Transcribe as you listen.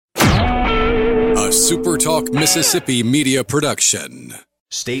SuperTalk Mississippi media production.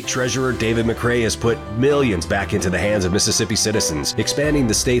 State Treasurer David McRae has put millions back into the hands of Mississippi citizens, expanding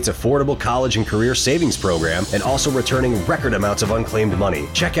the state's affordable college and career savings program and also returning record amounts of unclaimed money.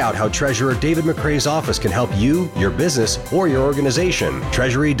 Check out how Treasurer David McRae's office can help you, your business, or your organization.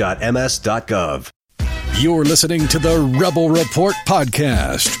 Treasury.ms.gov. You're listening to the Rebel Report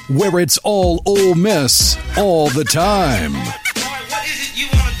podcast, where it's all Ole Miss all the time. What is it you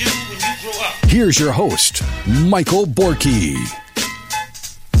want to do when you grow up? Here's your host, Michael Borky.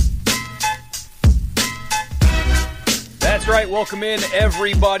 That's right. Welcome in,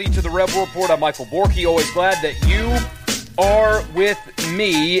 everybody, to the Rebel Report. I'm Michael Borky. Always glad that you are with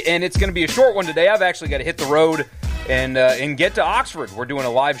me, and it's going to be a short one today. I've actually got to hit the road and get to Oxford. We're doing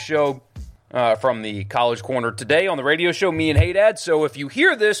a live show from the College Corner today on the radio show, me and Haydad. So if you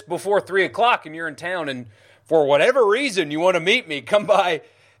hear this before 3 o'clock and you're in town and for whatever reason you want to meet me, come by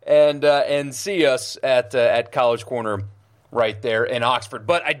and see us at College Corner right there in Oxford.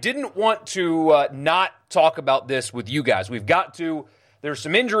 But I didn't want to not talk about this with you guys. We've got to. There's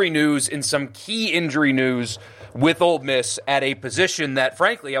some injury news and some key injury news with Ole Miss at a position that,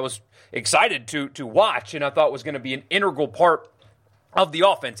 frankly, I was excited to watch and I thought was going to be an integral part of the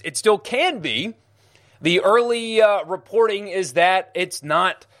offense. It still can be. The early reporting is that it's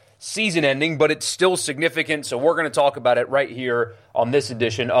not season-ending, but it's still significant, so we're going to talk about it right here on this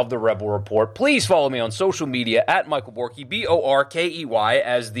edition of the Rebel Report. Please follow me on social media at Michael Borky, B-O-R-K-E-Y,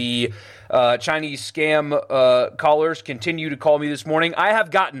 as the Chinese scam callers continue to call me this morning. I have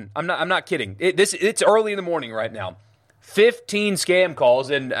gotten, I'm not kidding, it's early in the morning right now, 15 scam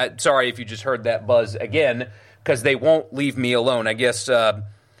calls, and sorry if you just heard that buzz again, because they won't leave me alone. I guess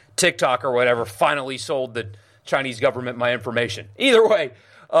TikTok or whatever finally sold the Chinese government my information. Either way,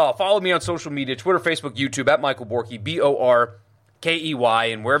 follow me on social media, Twitter, Facebook, YouTube, at Michael Borky, B-O-R-K-E-Y,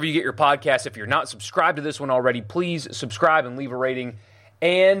 and wherever you get your podcasts. If you're not subscribed to this one already, please subscribe and leave a rating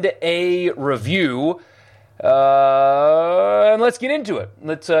and a review. And let's get into it.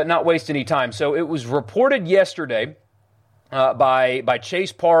 Let's not waste any time. So it was reported yesterday by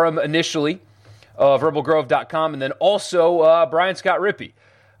Chase Parham initially, of rebelgrove.com, and then also Brian Scott Rippey,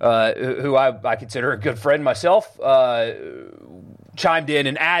 who I consider a good friend myself, chimed in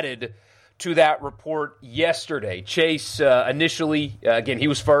and added to that report yesterday. Chase initially, again, he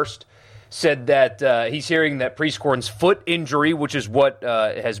was first, said that he's hearing that Prieskorn's foot injury, which is what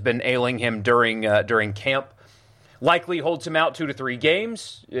has been ailing him during camp, likely holds him out 2 to 3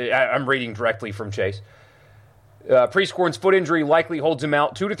 games. I'm reading directly from Chase. Prieskorn's foot injury likely holds him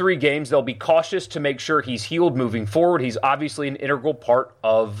out 2 to 3 games. They'll be cautious to make sure he's healed moving forward. He's obviously an integral part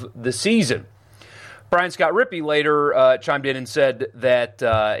of the season. Brian Scott Rippey later chimed in and said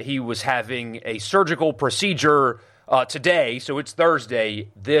that he was having a surgical procedure today, so it's Thursday,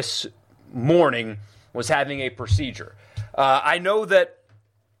 this morning, was having a procedure. I know that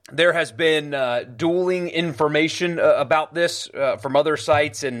there has been dueling information about this from other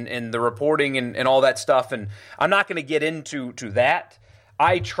sites and the reporting and all that stuff, and I'm not going to get into that.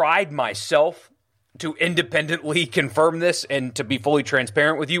 I tried myself to independently confirm this, and to be fully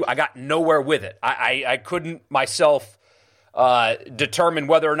transparent with you, I got nowhere with it. I couldn't myself determine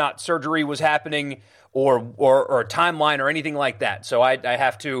whether or not surgery was happening or a timeline or anything like that. So I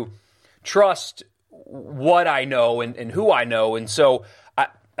have to trust what I know and who I know, and so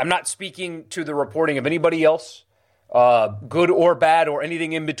I'm not speaking to the reporting of anybody else, good or bad or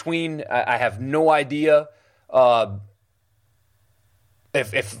anything in between. I have no idea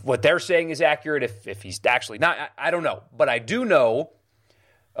if what they're saying is accurate, if he's actually not. I don't know. But I do know,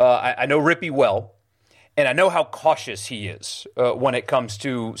 I know Rippey well, and I know how cautious he is when it comes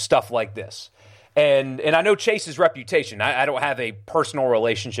to stuff like this. And I know Chase's reputation. I don't have a personal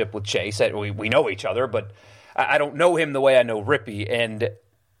relationship with Chase. We know each other, but I don't know him the way I know Rippey. And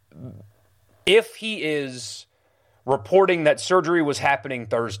if he is reporting that surgery was happening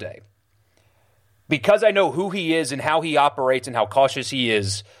Thursday, because I know who he is and how he operates and how cautious he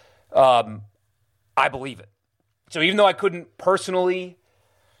is, I believe it. So even though I couldn't personally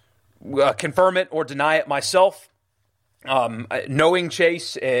confirm it or deny it myself, knowing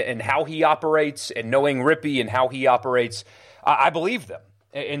Chase and how he operates and knowing Rippey and how he operates, I believe them.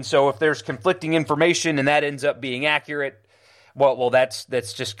 And so if there's conflicting information and that ends up being accurate, well, that's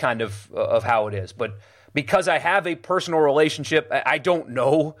just kind of how it is. But because I have a personal relationship, I don't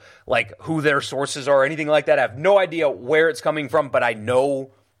know like who their sources are or anything like that. I have no idea where it's coming from, but I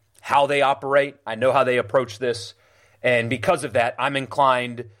know how they operate. I know how they approach this, and because of that, I'm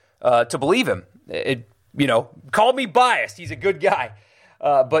inclined to believe him. Call me biased. He's a good guy,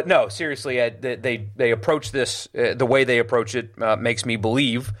 but no, seriously, they approach this the way they approach it makes me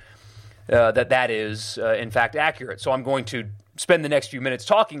believe that is, in fact, accurate. So I'm going to spend the next few minutes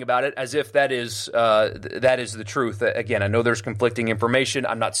talking about it as if that is the truth. Again, I know there's conflicting information.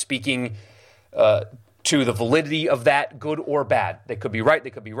 I'm not speaking to the validity of that, good or bad. They could be right, they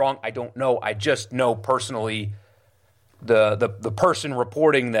could be wrong. I don't know. I just know personally the person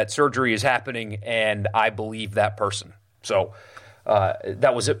reporting that surgery is happening, and I believe that person. So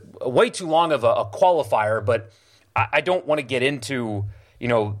that was way too long of a qualifier, but I don't want to get into,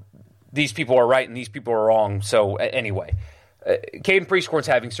 these people are right and these people are wrong. So anyway, Caden Prieskorn's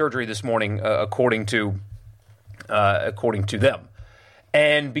having surgery this morning, according to them.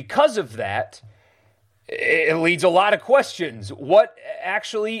 And because of that, it leads a lot of questions. What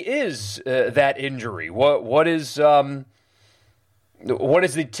actually is that injury? What is the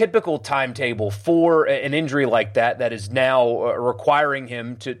typical timetable for an injury like that is now requiring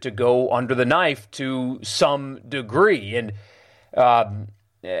him to go under the knife to some degree? And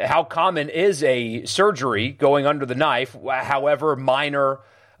how common is a surgery going under the knife, however minor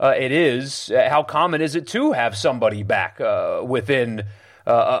it is? How common is it to have somebody back within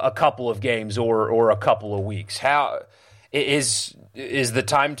a couple of games or a couple of weeks? How is the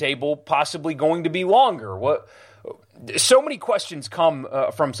timetable possibly going to be longer? So many questions come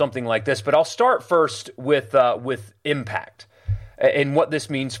from something like this, but I'll start first with impact and what this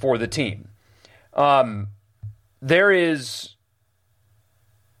means for the team. There is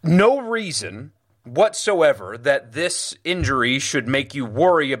no reason whatsoever that this injury should make you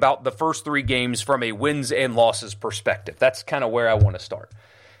worry about the first three games from a wins and losses perspective. That's kind of where I want to start.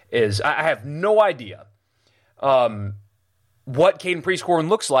 I have no idea what Caden Prieskorn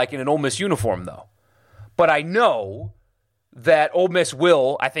looks like in an Ole Miss uniform, though. But I know that Ole Miss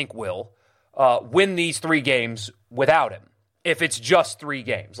will win these three games without him. If it's just three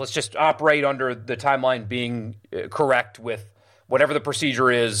games, let's just operate under the timeline being correct with whatever the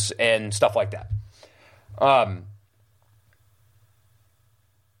procedure is and stuff like that.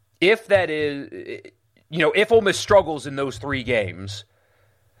 If that is, if Ole Miss struggles in those three games,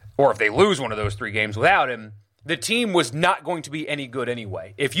 or if they lose one of those three games without him, the team was not going to be any good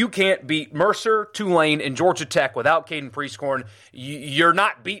anyway. If you can't beat Mercer, Tulane, and Georgia Tech without Caden Prieskorn, you're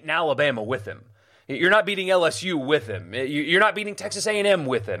not beating Alabama with him. You're not beating LSU with him. You're not beating Texas A&M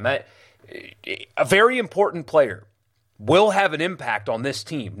with him. A very important player will have an impact on this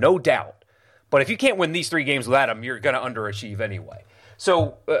team, no doubt. But if you can't win these three games without him, you're going to underachieve anyway.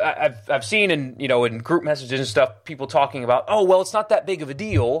 So I've seen in group messages and stuff people talking about, oh, well, it's not that big of a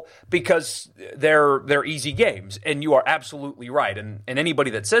deal because they're easy games. And you are absolutely right. And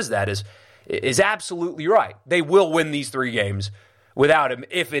anybody that says that is absolutely right. They will win these three games without him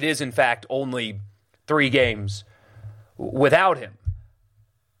if it is, in fact, only three games without him.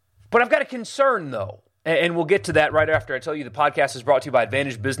 But I've got a concern, though. And we'll get to that right after I tell you the podcast is brought to you by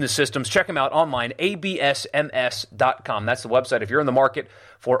Advantage Business Systems. Check them out online, absms.com. That's the website if you're in the market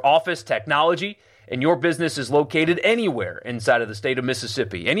for office technology and your business is located anywhere inside of the state of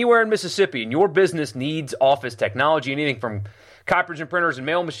Mississippi. Anywhere in Mississippi and your business needs office technology, anything from copiers and printers and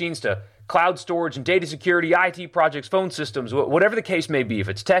mail machines to cloud storage and data security, IT projects, phone systems, whatever the case may be. If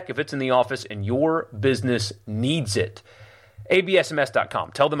it's tech, if it's in the office and your business needs it.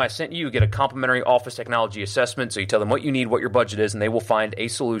 absms.com. Tell them I sent you. You get a complimentary office technology assessment. So you tell them what you need, what your budget is, and they will find a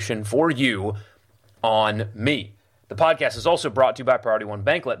solution for you on me. The podcast is also brought to you by Priority One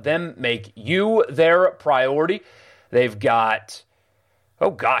Bank. Let them make you their priority. They've got,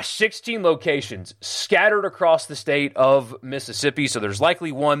 16 locations scattered across the state of Mississippi. So there's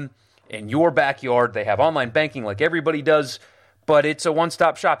likely one in your backyard. They have online banking like everybody does. But it's a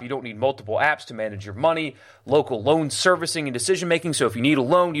one-stop shop. You don't need multiple apps to manage your money, local loan servicing and decision-making. So if you need a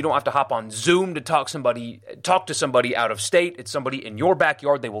loan, you don't have to hop on Zoom to talk to somebody out of state. It's somebody in your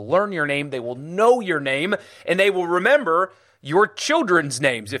backyard. They will learn your name. They will know your name. And they will remember your children's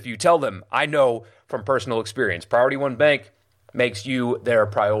names if you tell them. I know from personal experience. Priority One Bank makes you their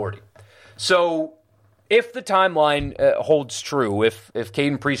priority. So if the timeline holds true, if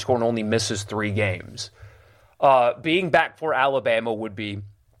Caden Prieskorn only misses 3 games, being back for Alabama would be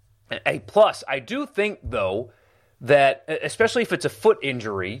a plus. I do think, though, that especially if it's a foot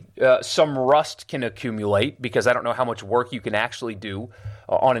injury, some rust can accumulate because I don't know how much work you can actually do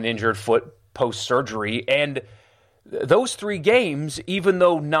on an injured foot post-surgery. And those 3 games, even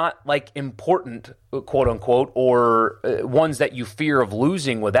though not like important, quote-unquote, or ones that you fear of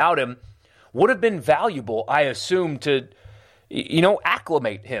losing without him, would have been valuable, I assume, to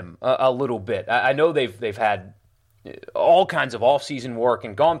acclimate him a little bit. I know they've had all kinds of off-season work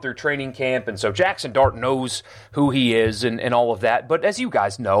and gone through training camp, and so Jackson Dart knows who he is and all of that. But as you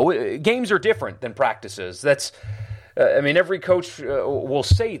guys know, games are different than practices. That's Every coach will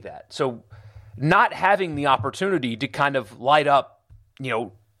say that. So not having the opportunity to kind of light up,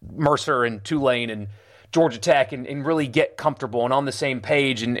 Mercer and Tulane and Georgia Tech and really get comfortable and on the same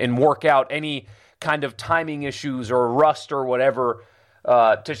page and work out any kind of timing issues or rust or whatever,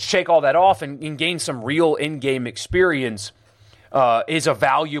 to shake all that off and gain some real in-game experience is a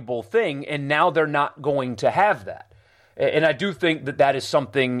valuable thing, and now they're not going to have that. And I do think that is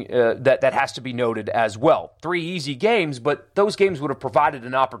something that has to be noted as well. 3 easy games, but those games would have provided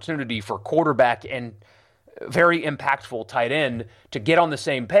an opportunity for quarterback and very impactful tight end to get on the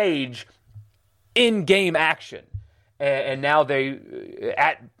same page in game action. And now they,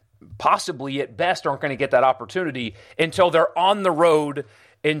 possibly at best, aren't going to get that opportunity until they're on the road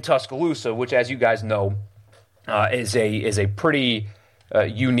in Tuscaloosa, which, as you guys know, is a pretty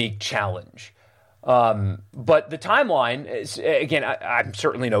unique challenge. But the timeline is, again, I'm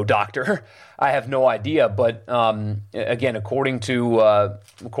certainly no doctor. I have no idea. But again, according to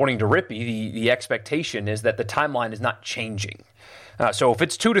Rippey, the expectation is that the timeline is not changing. So if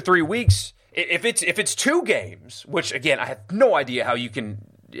it's 2 to 3 weeks, if it's 2 games, which again I have no idea how you can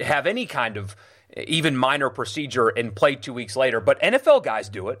have any kind of even minor procedure and play 2 weeks later, but NFL guys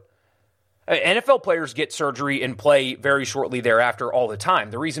do it. NFL players get surgery and play very shortly thereafter all the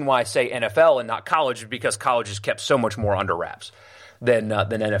time. The reason why I say NFL and not college is because college is kept so much more under wraps than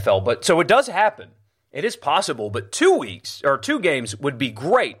NFL. But so it does happen. It is possible, but 2 weeks or 2 games would be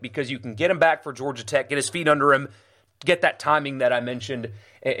great because you can get him back for Georgia Tech, get his feet under him, get that timing that I mentioned,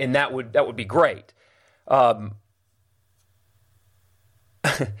 and that would be great.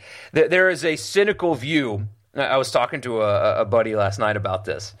 There is a cynical view. I was talking to a buddy last night about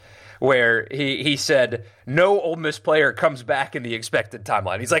this, where he said, no Ole Miss player comes back in the expected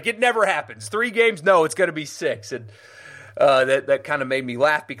timeline. He's like, it never happens. 3 games? No, it's going to be 6. And that kind of made me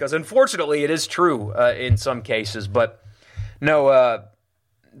laugh because, unfortunately, it is true in some cases. But, no,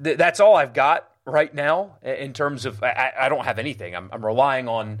 that's all I've got right now in terms of I don't have anything. I'm relying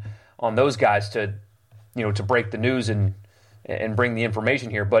on those guys to break the news and bring the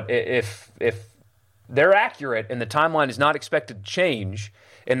information here. But if they're accurate and the timeline is not expected to change,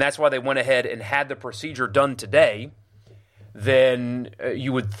 and that's why they went ahead and had the procedure done today, then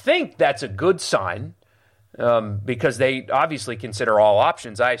you would think that's a good sign because they obviously consider all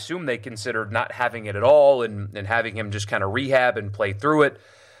options. I assume they considered not having it at all and having him just kind of rehab and play through it.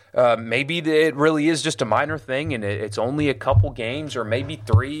 Maybe it really is just a minor thing and it's only a couple games or maybe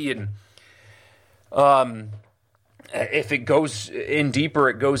 3. And if it goes in deeper,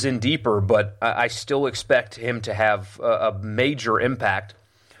 it goes in deeper. But I still expect him to have a major impact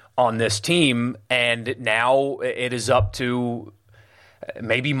on this team, and now it is up to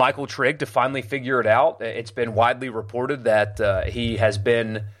maybe Michael Trigg to finally figure it out. It's been widely reported that he has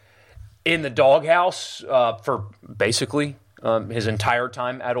been in the doghouse for basically his entire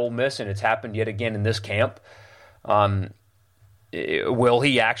time at Ole Miss, and it's happened yet again in this camp. Will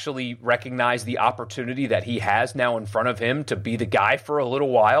he actually recognize the opportunity that he has now in front of him to be the guy for a little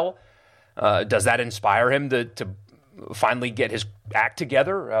while? Does that inspire him to finally get his act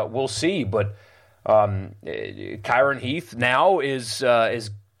together? We'll see. But Kyron Heath now is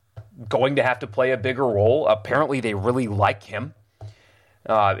going to have to play a bigger role. Apparently, they really like him.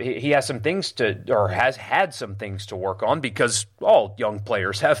 He has has had some things to work on because all young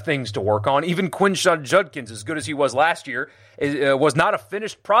players have things to work on. Even Quinshon Judkins, as good as he was last year, was not a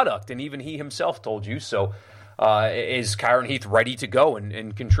finished product, and even he himself told you so. Is Kyron Heath ready to go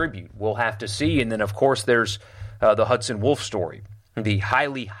and contribute? We'll have to see. And then, of course, there's the Hudson Wolf story, the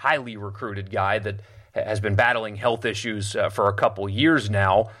highly, highly recruited guy that has been battling health issues for a couple years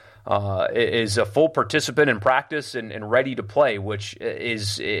now, is a full participant in practice and ready to play, which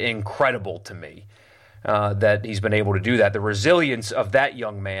is incredible to me that he's been able to do that. The resilience of that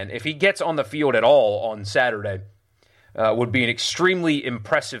young man, if he gets on the field at all on Saturday, would be an extremely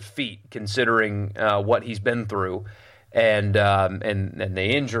impressive feat considering what he's been through and the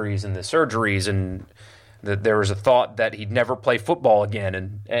injuries and the surgeries and there was a thought that he'd never play football again.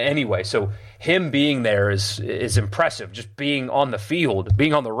 And anyway, so him being there is impressive. Just being on the field,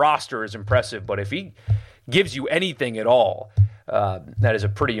 being on the roster is impressive. But if he gives you anything at all, that is a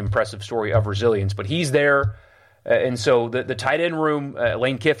pretty impressive story of resilience. But he's there. And so the tight end room,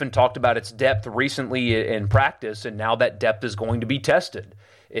 Lane Kiffin talked about its depth recently in practice, and now that depth is going to be tested.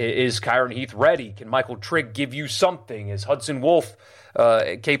 Is Kyron Heath ready? Can Michael Trigg give you something? Is Hudson Wolf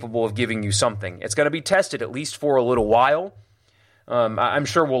capable of giving you something? It's going to be tested at least for a little while. I'm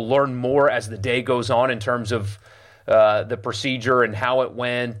sure we'll learn more as the day goes on in terms of the procedure and how it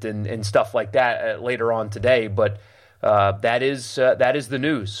went and stuff like that later on today. But that is the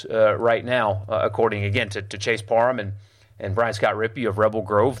news right now, according again to Chase Parham and Brian Scott Rippey of Rebel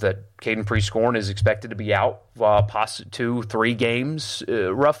Grove, that Caden Prescorn is expected to be out 2-3 games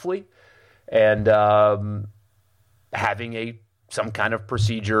roughly, and having some kind of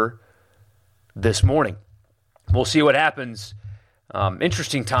procedure this morning. We'll see what happens.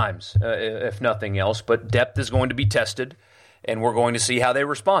 Interesting times, if nothing else, but depth is going to be tested, and we're going to see how they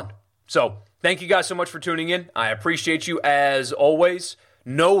respond. So thank you guys so much for tuning in. I appreciate you as always.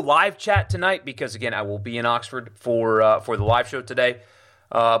 No live chat tonight because, again, I will be in Oxford for the live show today.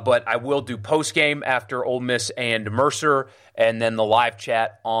 But I will do post-game after Ole Miss and Mercer, and then the live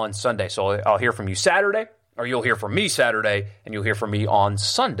chat on Sunday. So I'll hear from you Saturday, or you'll hear from me Saturday, and you'll hear from me on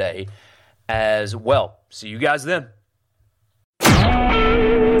Sunday as well. See you guys then.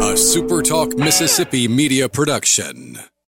 A SuperTalk Mississippi media production.